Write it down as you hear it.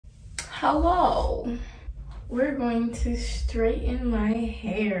Hello. We're going to straighten my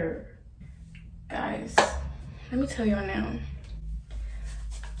hair. Guys, let me tell y'all now.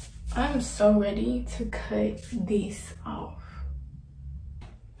 I'm so ready to cut this off.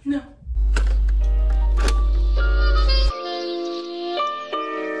 No.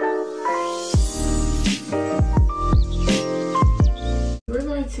 We're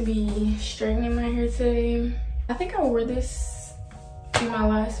going to be straightening my hair today. I think I wore this in my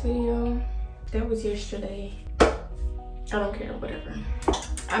last video. That was yesterday. I don't care, whatever.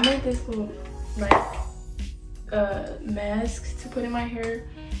 I made this little like mask to put in my hair.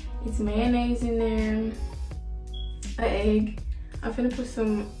 It's mayonnaise in there, an egg. I'm finna put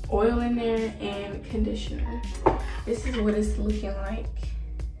some oil in there and conditioner. This is what it's looking like.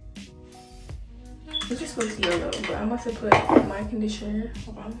 It just looks yellow, but I'm about to put my conditioner.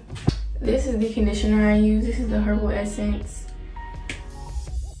 Hold on. This is the conditioner I use. This is the Herbal Essence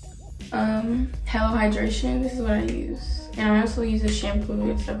Hello Hydration. This is what I use. And I also use a shampoo.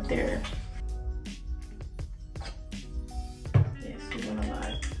 It's up there. Yes, you want a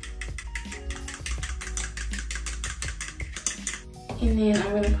lot. And then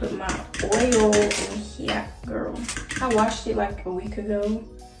I'm gonna put my oil in here, girl. I washed it like a week ago,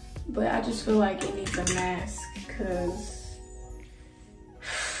 but I just feel like it needs a mask because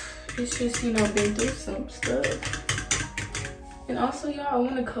it's just, you know, been through some stuff. And also, y'all, I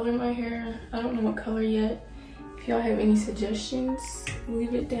want to color my hair. I don't know what color yet. If y'all have any suggestions,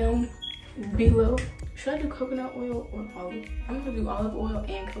 leave it down below. Should I do coconut oil or olive? I'm gonna do olive oil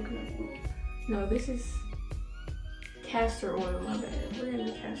and coconut oil. No, this is castor oil, my bad. We're gonna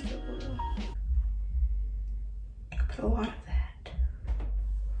do castor oil. Put a lot of that.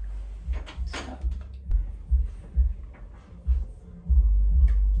 So.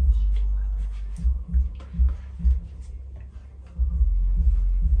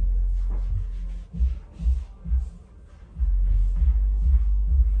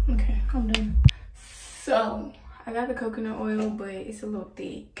 Okay, I'm done. So, I got the coconut oil, but it's a little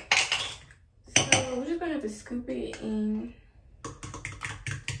thick. So, we're just gonna have to scoop it in,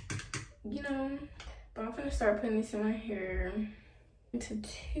 you know. But I'm gonna start putting this in my hair into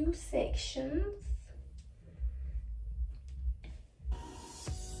 2 sections.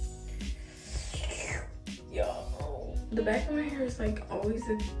 Yo, the back of my hair is like always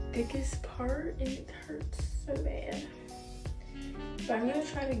the thickest part and it hurts so bad. But I'm gonna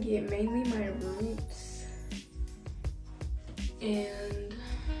try to get mainly my roots and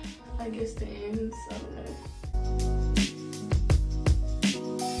I guess the ends, I don't know.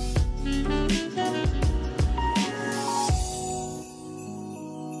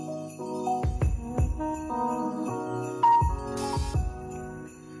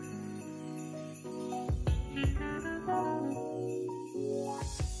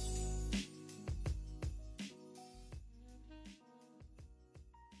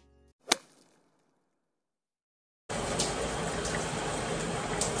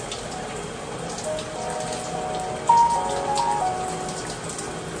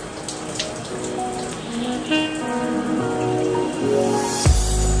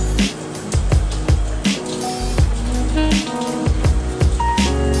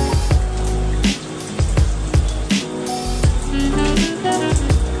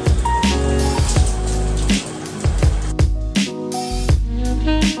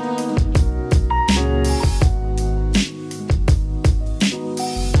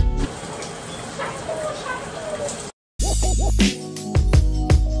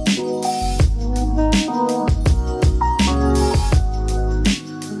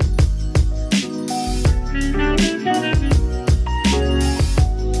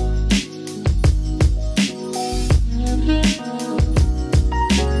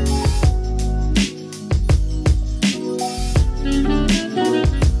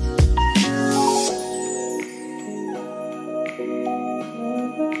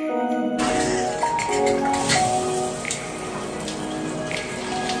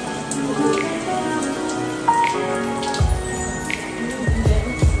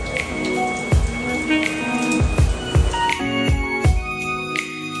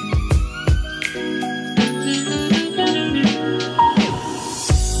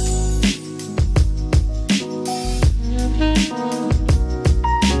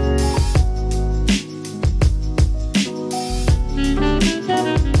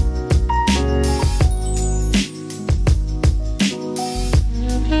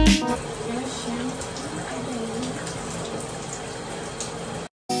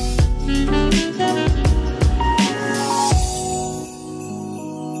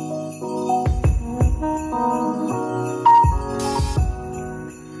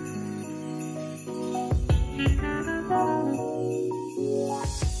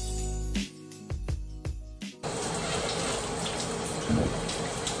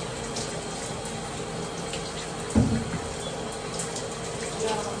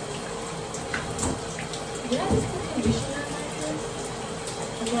 Did I just put conditioner in my hair?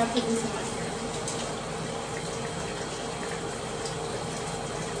 Or did I put this in my hair?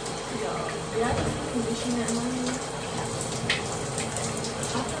 Y'all, did I just put conditioner in my hair? I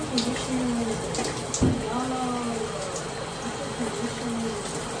put conditioner in my hair. Y'all, I put conditioner in my hair.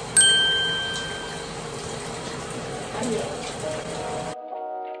 Adios.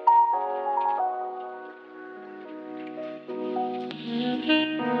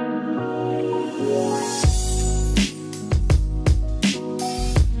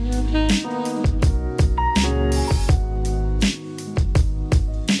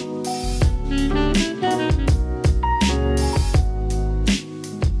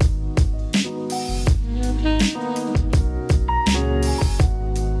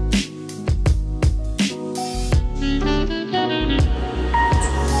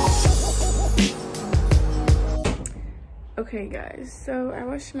 Okay guys, so I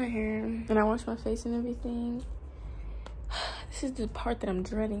washed my hair and I washed my face and everything. This is the part that I'm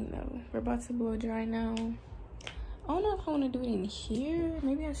dreading though. We're about to blow dry now. I don't know if I want to do it in here.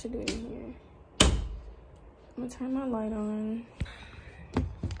 Maybe I should do it in here. I'm gonna turn my light on.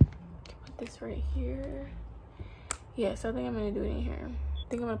 Put this right here. Yes, I think I'm gonna do it in here. I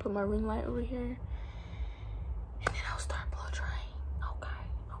think I'm gonna put my ring light over here. And then I'll start blow drying. Okay.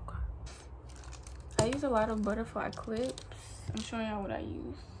 I use a lot of butterfly clips. I'm showing y'all what I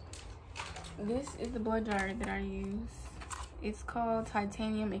use. This is the blow dryer that I use. It's called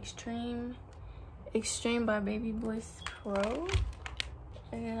Titanium Extreme by Baby Bliss Pro.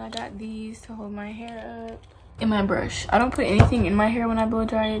 And then I got these to hold my hair up. And my brush. I don't put anything in my hair when I blow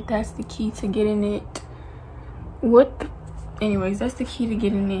dry it. That's the key to getting it. Anyways, that's the key to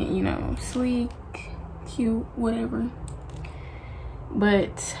getting it, you know, sleek, cute, whatever.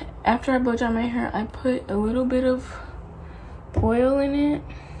 But after I blow dry my hair, I put a little bit of oil in it.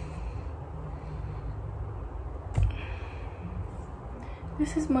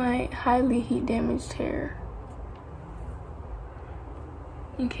 This is my highly heat damaged hair,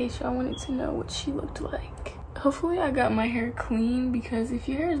 in case y'all wanted to know what she looked like. Hopefully I got my hair clean, because if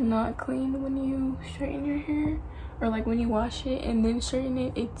your hair is not clean when you straighten your hair, or like when you wash it and then straighten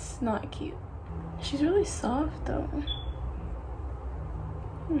it, it's not cute. She's really soft though.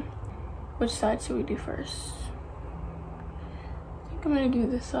 Which side should we do first? I think I'm gonna do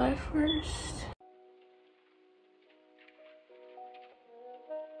this side first.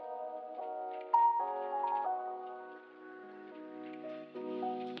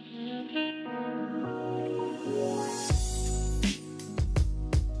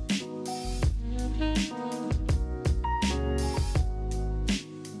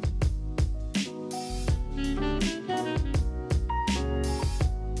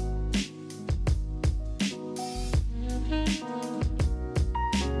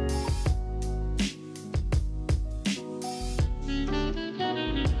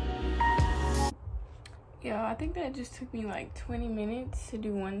 Yeah, I think that just took me like 20 minutes to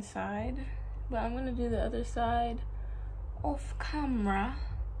do one side, but I'm gonna do the other side off camera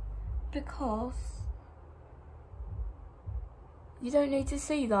because you don't need to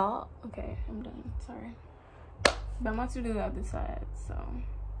see that. Okay, I'm done, sorry. But I'm about to do the other side, so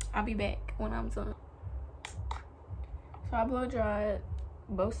I'll be back when I'm done. So I blow dried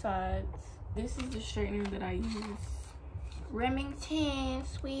both sides. This is the straightener that I use. Remington,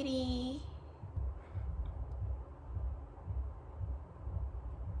 sweetie.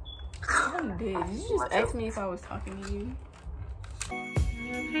 I'm dead. Did you just ask me if I was talking to you?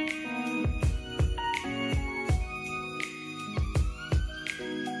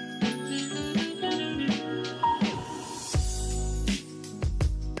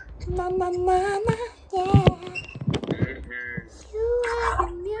 Na na na na, yeah. You are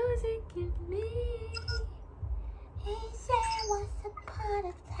the music in me. And say once upon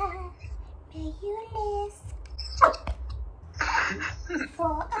a time, may you listen.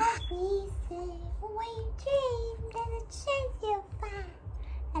 For a reason, when you dream, there's a chance you'll find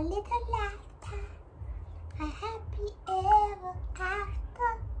a little lifetime, a happy ever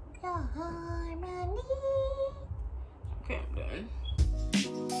after, your harmony. Okay, I'm done.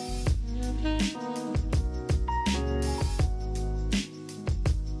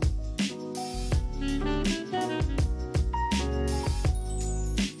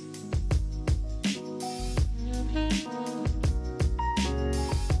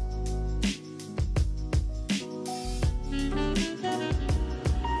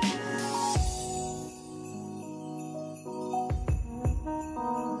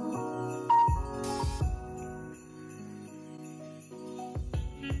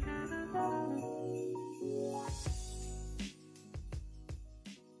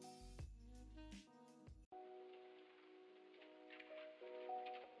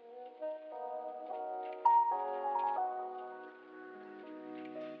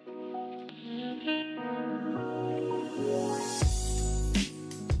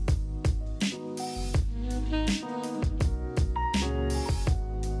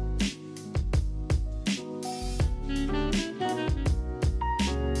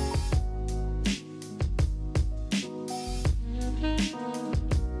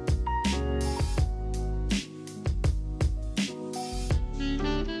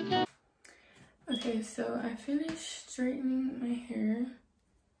 so I finished straightening my hair.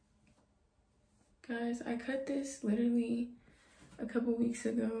 Guys, I cut this literally a couple weeks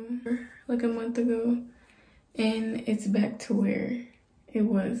ago, like a month ago, and it's back to where it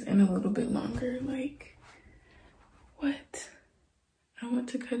was and a little bit longer. Like, what? I want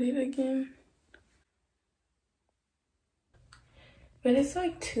to cut it again. But it's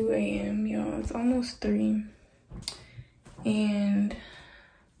like 2 a.m. y'all. It's almost 3. And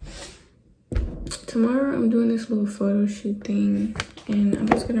tomorrow I'm doing this little photo shoot thing, and I'm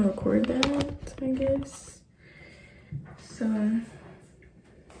just gonna record that, I guess. So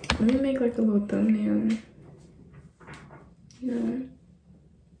let me make like a little thumbnail, you know.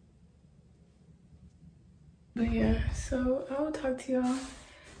 But yeah, so I will talk to y'all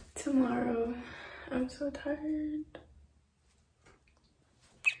tomorrow. I'm so tired.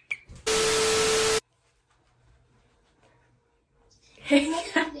 Hey.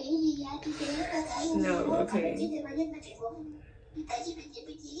 No, okay.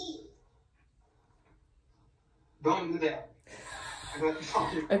 Don't do that.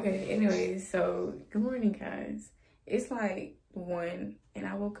 Okay, anyways, so good morning, guys. It's like 1 and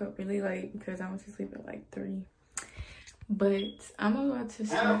I woke up really late because I went to sleep at like 3. But I'm about to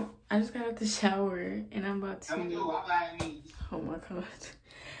start. I just got out the shower and I'm about to, oh my god,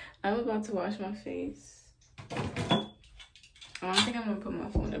 I'm about to wash my face. I think I'm gonna put my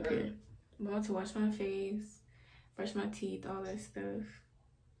phone up here. I'm about to wash my face, brush my teeth, all that stuff.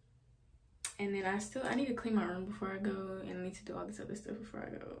 And then I need to clean my room before I go, and I need to do all this other stuff before I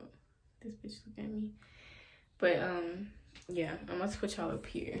go. This bitch look at me. But yeah, I'm about to put y'all up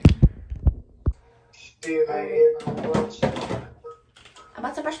here. I'm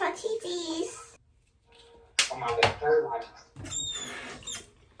about to brush my teethies.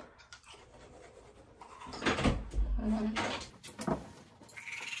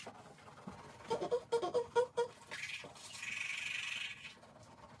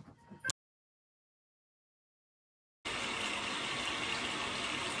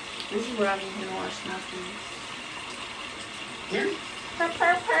 This is what I'm gonna wash my face. Yeah.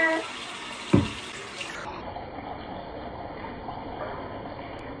 Purr.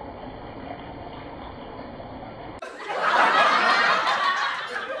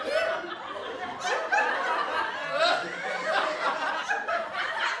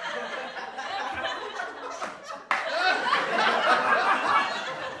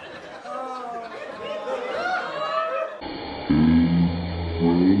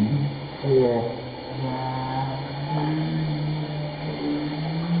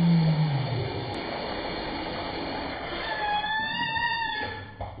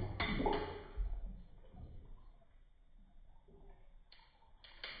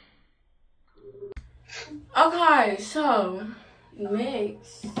 Okay, so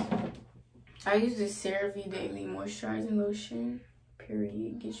next, I use this CeraVe Daily Moisturizing Lotion.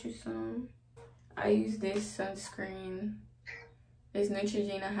 Period. Get you some. I use this sunscreen. It's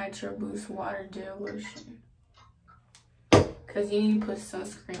Neutrogena Hydro Boost Water Gel Lotion. Cause you need to put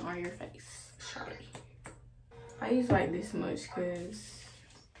sunscreen on your face. Sorry. I use like this much cause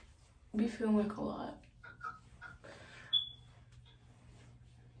I be feeling like a lot.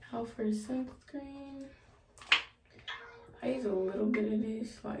 Now for sunscreen, I use a little bit of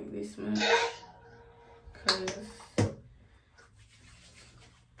this, like this much, cause oh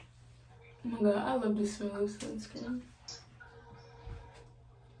my god, I love the smell of sunscreen.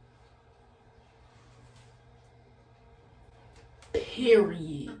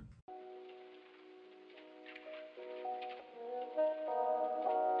 Period.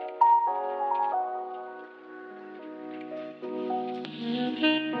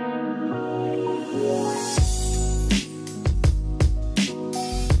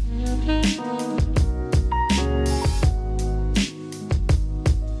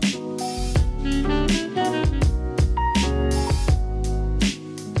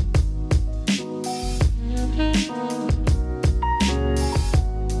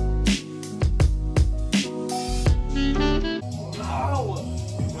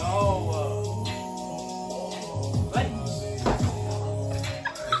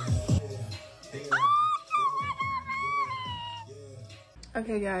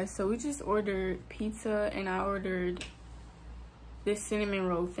 Okay guys, so we just ordered pizza and I ordered this cinnamon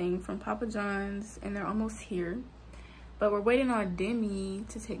roll thing from Papa John's and they're almost here. But we're waiting on Demi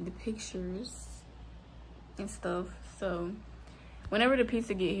to take the pictures and stuff. So whenever the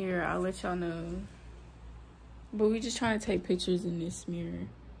pizza get here, I'll let y'all know. But we just trying to take pictures in this mirror.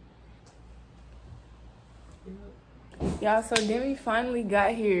 Y'all, so Demi finally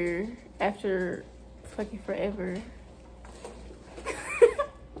got here after fucking forever.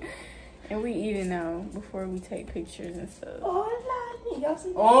 And we eating now before we take pictures and stuff. Hola,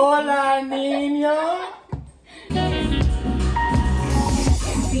 niño.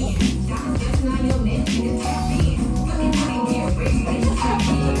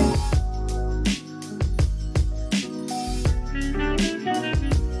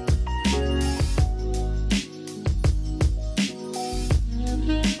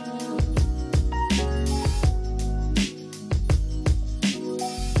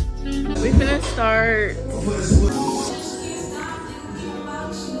 We finna start.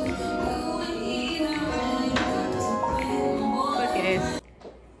 Look at this.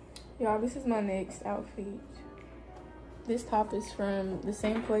 Y'all, this is my next outfit. This top is from the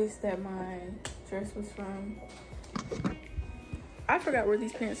same place that my dress was from. I forgot where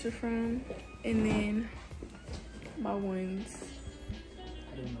these pants are from. And then my ones.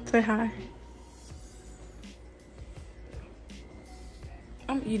 Say hi.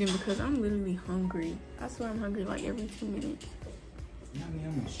 I'm eating because I'm literally hungry. I swear I'm hungry like every 2 minutes. Not me,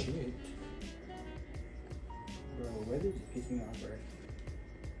 I'm shit. Bro, weather's pissing me off, bro.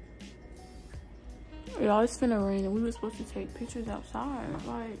 Y'all, it's finna rain and we were supposed to take pictures outside.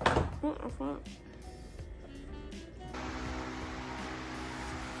 Like, what the fuck?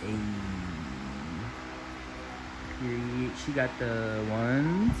 Hey. Period. She got the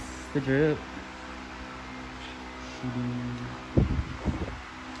ones, the drip.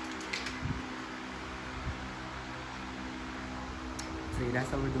 So yeah,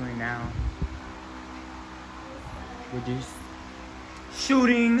 that's what we're doing now. We're just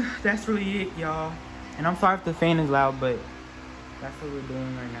shooting. That's really it, y'all. And I'm sorry if the fan is loud, but that's what we're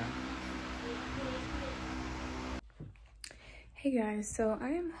doing right now. Hey guys, so I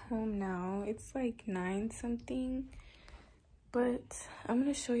am home now. It's like 9 something, but I'm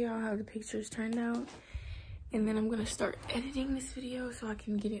gonna show y'all how the pictures turned out, and then I'm gonna start editing this video so I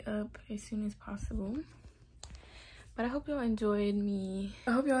can get it up as soon as possible. But I hope y'all enjoyed me.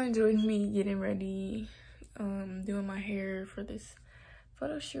 Getting ready, doing my hair for this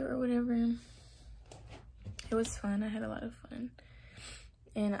photo shoot or whatever. It was fun. I had a lot of fun,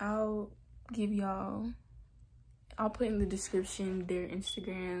 and I'll put in the description their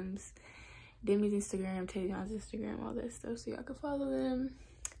Instagrams, Demi's Instagram, Tavion's Instagram, all that stuff, so y'all can follow them.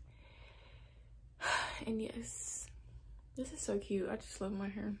 And yes, this is so cute. I just love my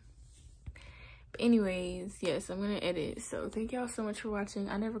hair. But anyways, yes, I'm gonna edit. So thank y'all so much for watching.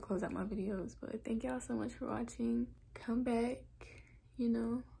 I never close out my videos, but thank y'all so much for watching. Come back. You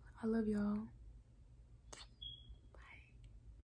know, I love y'all.